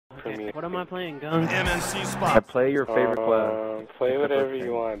for me. What am I playing, Gunked? MNC spot. I play your favorite class. Play whatever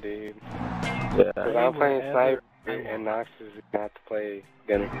you want, dude. Yeah. Cause I'm playing sniper and Nox is gonna have to play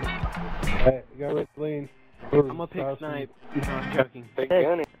gunner. Hey, you got lean. I'm gonna pick snipe. No, I'm joking. Pick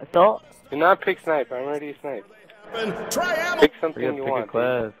gunner. Assault? Do not pick snipe. I'm already a snipe. Try ammo. Pick something You you gotta want. pick a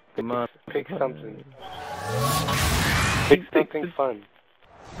class. Dude. Come on. Pick something. Pick something fun.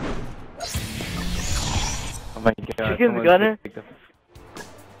 Oh my god. Chicken's gunner?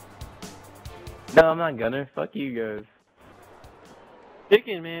 No, I'm not gunner. Fuck you guys.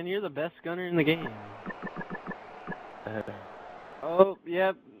 Chicken, man, you're the best gunner in the game. Oh,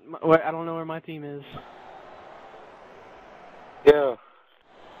 yep. I don't know where my team is. Yo.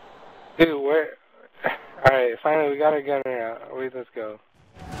 Dude, where? Alright, finally we got a gunner out. Wait, let's go.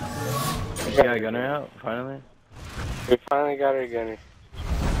 You got a gunner out, finally? We finally got our gunner.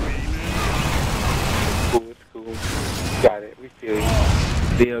 Cool, it's cool. Got it, we feel you.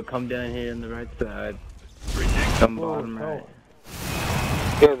 Theo, come down here on the right side. Come bottom right.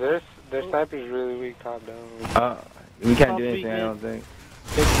 Yeah, their sniper's really weak top down. We can't do anything, I don't think.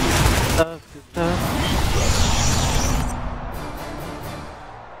 Good stuff.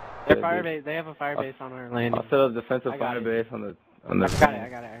 They have a fire base on our landing. I'll set up defensive fire base on the I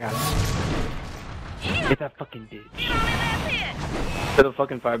got it. Get that fucking ditch. Set a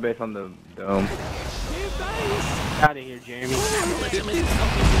fucking fire base on the dome. Get out of here, Jeremy.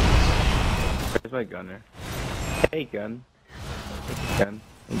 Where's my gunner? Hey, gun. Gun.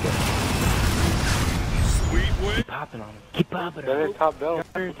 Keep popping on him. Keep popping on him. Gunner's top dome.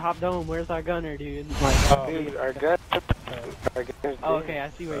 Gunner, top dome. Where's our gunner, dude? Dude, our gunner's Oh, okay, I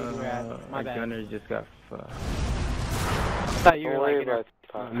see where you were at. My bad. Gunner just got fucked. I thought you were like, about the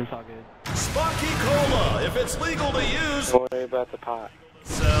pot. It's all good. Spunky Cola, if it's legal to use. Don't worry about the pot.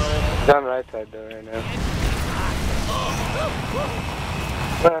 So. It's on the right side though right now.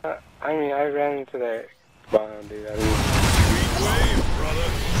 I mean, I ran into that bomb, dude.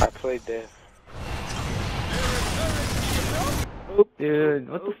 I played death. Dude,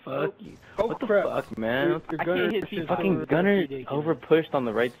 what the fuck? What the fuck, man? I can't hit people. Fucking gunner over pushed on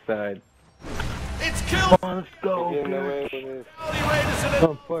the right side. It's killed. Come on, let's go.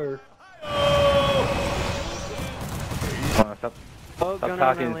 On fire. Come on, stop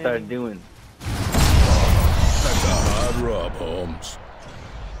talking and start doing. That's a hard rub, Holmes.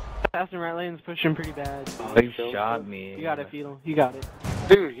 Assassin right lane's pushing pretty bad. Oh, he shot me. You got it, Feedle. You got it.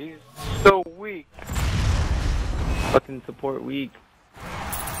 Dude, he's so weak. Fucking support weak.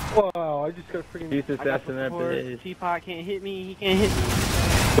 Wow, I just got freaking. Use assassin after this. Teapot can't hit me. He can't hit me.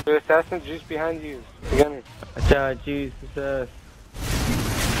 The assassin juice behind you. The gunner. Watch out, juice assassin.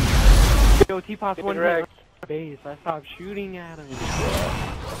 Yo, Teapot's one hit base. I stopped shooting at him.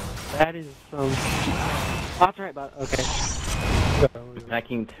 That is some. Oh, that's right, but okay.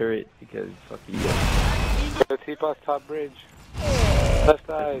 Hacking turret because fuck you. The Teapot's top bridge. Left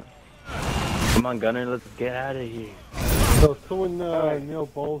side. Come on, gunner, let's get out of here. So someone nail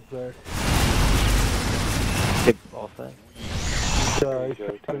balls there. Take ball set. He's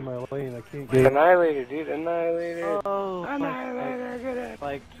stuck in my lane. I can't get. Annihilator, dude. Annihilator. Oh, Annihilator, get it.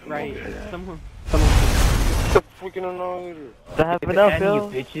 like right. Someone. It's a freaking annihilator. That happened now,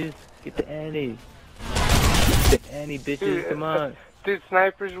 Phil. You bitches. Get the Annie. Get the Annie, bitches. Dude, come on. Dude,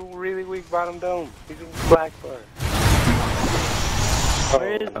 sniper's really weak bottom dome. He's a black bar.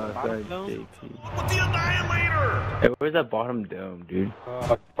 Where is sorry, dome? JP. With the annihilator. Hey, where's that bottom dome, dude?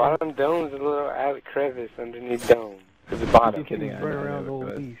 Bottom dome's a little crevice underneath dome. It's the bottom. Kidding, Right around the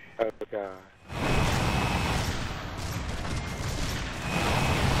old leash. Oh god.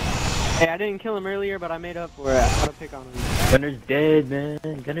 Hey, I didn't kill him earlier, but I made up for it. I got to pick on him. Gunner's dead, man.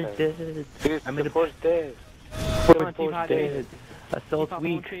 Gunner's dead. Dude, I made a support's dead. Teapot dead. Assault's Teapot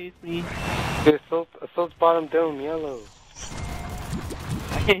weak. won't chase me. Dude, assault's bottom dome, yellow.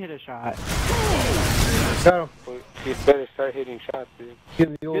 I can't hit a shot. Got him. Well, you better start hitting shots, dude.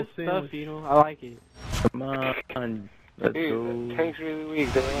 Getting the old Good stuff, sandwich. Feedle. I like it. Come on. Let's Dude, go. the tank's really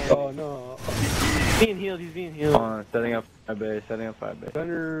weak. Though. Oh no. He's being healed. He's being healed. Come on, setting up fire base, setting up fire base.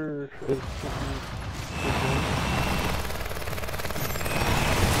 Gunner is.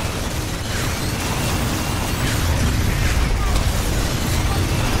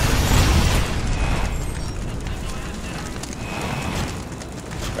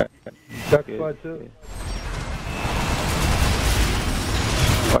 Duck spot too.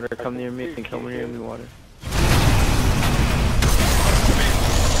 Water, come near me. Come near me, water.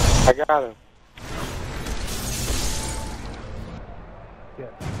 I got him.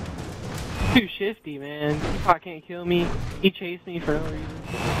 Yeah. Too shifty, man. Teapot can't kill me. He chased me for no reason.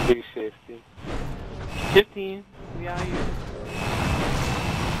 Too shifty. 15. We out here.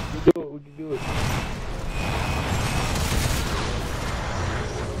 do it, we can do it.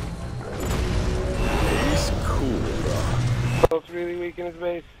 He's cool, bro. Both really weak in his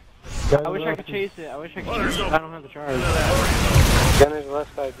base. I wish I could chase it. I wish I could chase it. I don't have the charge. Gunner's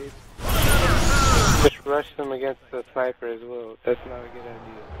left side, dude. Just rush them against the sniper as well. That's not a good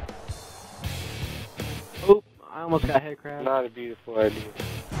idea. Oh, I almost got head crab. Not a beautiful idea.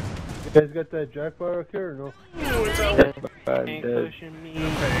 You guys got that jackpot up here or no? Ain't pushing me.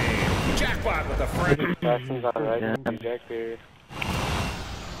 Jackpot with a friend. Assassin's on right, yeah. Jack there.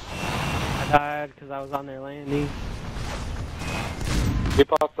 I died because I was on their landing.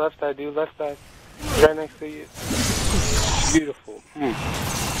 Teapot's left side, dude, left side. Right next to you. Beautiful. Yeah,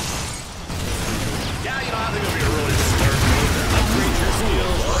 you know, I think it'll be a really disturbing move. Upgrade your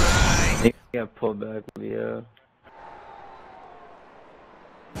skills. You gotta pull back, Leo.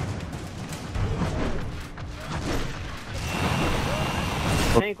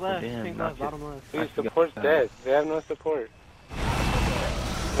 Tank left, bottom left. Dude, support's dead. They have no support.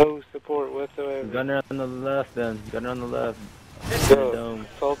 No support whatsoever. Gunner on the left then. Gunner on the left. Yo,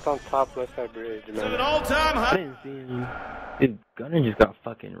 Salt on top left side bridge, man. It's an all-time I high. didn't see him. Dude, Gunner just got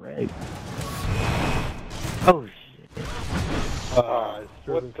fucking wrecked. Oh shit.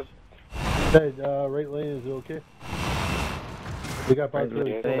 What the? Hey, right lane, is it okay? We got bots Right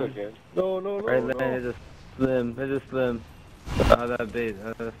really lane. close. No, Right lane is a slim. It's a slim. Oh, that bait.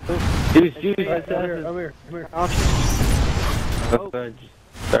 Juice, juice. I'm here. Oh.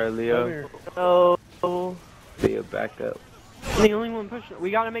 Sorry, Leo. Oh. Leo, back up. I'm the only one pushing.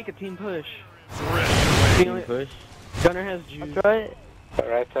 We gotta make a team push. Team push. Gunner has juice. That's right.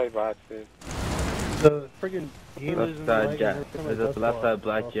 Right side bots, dude. The friggin' game is Left side Jack. There's a left side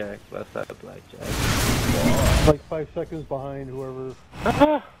blackjack. Left side blackjack. Like 5 seconds behind whoever.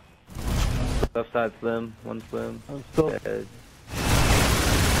 Left side slim. One slim. I'm still dead.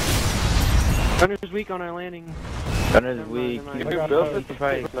 Gunner's weak on our landing. Gunner's weak. Never You mind. built the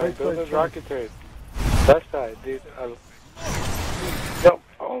fight. Build those rocket turrets. Left side, dude. No.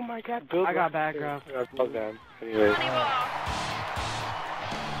 Oh my god, build I got rocket background. turrets. I plugged down. Anyways.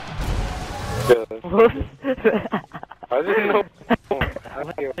 Build. I didn't know. I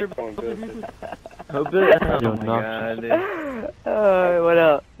like your phone build this. Oh my god, dude. What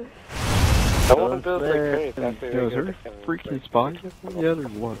up? I want to build like crazy after Yo, is there a freaking spawn? Yeah, there's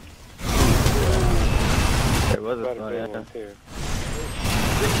one. There was a Got a spawn, big yeah. one too.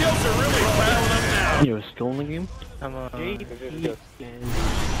 The kills are really piling up now. Yo, still in the game? Come on.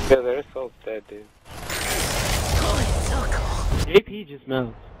 Yeah, their soul's dead, dude. JP just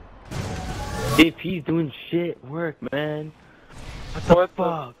melts. JP's doing shit work, man. What the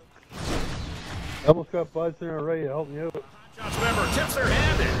Fuck. I almost got bots in our right to help me out. Just remember, tips their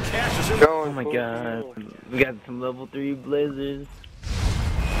hand and cash is in. Oh my god. We got some level 3 blizzards.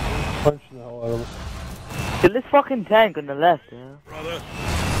 Punching the hell out of them. Kill this fucking tank on the left, yeah? Brother.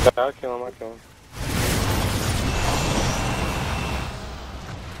 I'll kill him, I'll kill him.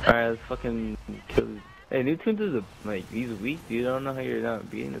 Alright, let's fucking kill this. Hey, Nootoons is like, he's weak, dude. I don't know how you're not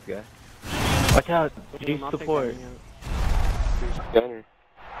beating this guy. Watch out, juice I'll take support. that Gunner.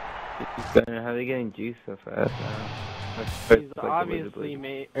 Gunner, how are they getting juice so fast now? He's obviously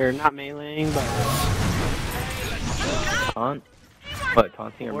not meleeing, but Taunt? What,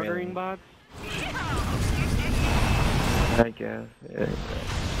 taunting or ordering meleeing? bots. I guess, yeah.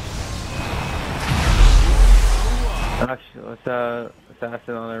 Actually, what's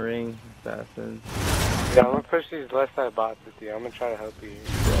assassin on the ring? Assassin. Yeah, I'm gonna push these left side bots with you. I'm gonna try to help you.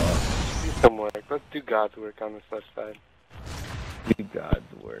 Do some work. Let's do God's work on this left side. Do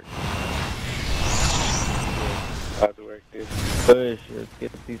God's work. God's work, dude. Push, let's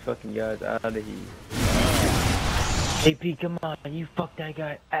get these fucking guys out of here. AP, come on, you fuck that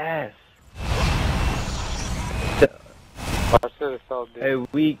guy ass. Watch the assault, dude. Hey,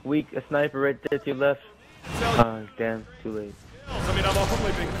 weak, a sniper right there to your left. Damn, too late. I mean, I've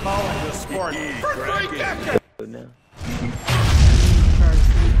only been calling this sport. Great decade. Good now.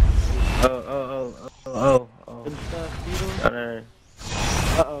 Oh. Good stuff, Feedle. Gunner.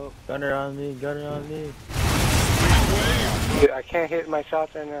 Uh-oh. Gunner on me. Dude, I can't hit my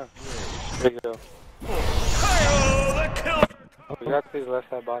shots right now. There you go. Oh, the kill. We got these left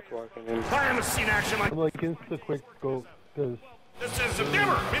side bots walking in. I haven't seen action like I'm like insta quick go, because this. Is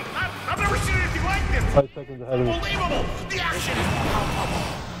never. I mean, I've never seen anything like this. 5 seconds ahead of me. Unbelievable. The action is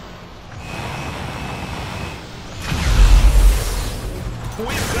palpable.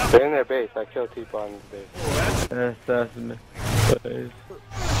 They're in their base. I killed Teapot in his base. Assassin. Please.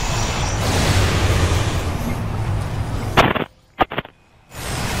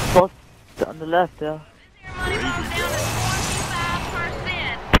 Boss on the left, yeah?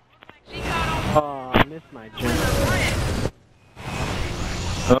 missed my jump.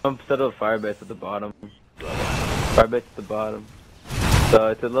 Set up fire base at the bottom. Fire base at the bottom. So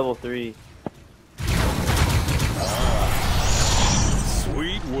it's at level 3.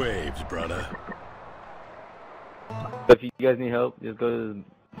 Sweet waves, brother. So if you guys need help, just go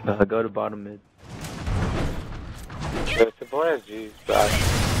to bottom mid. But the boy has G's back.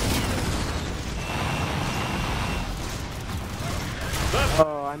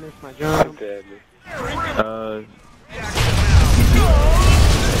 Oh, I missed my I'm jump. dead.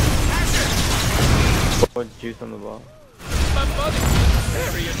 Put juice on the ball. My mother's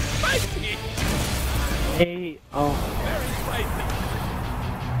very spicy. Hey, oh. Very spicy.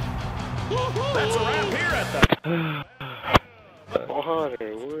 That's around here at the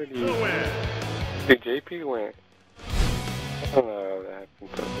Water, Woody. win. Dude, JP went. I don't know how that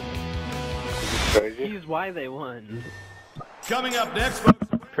happened. It's crazy. He's why they won. Coming up next, folks,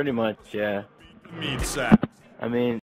 Pretty much, yeah. meat sack. I mean,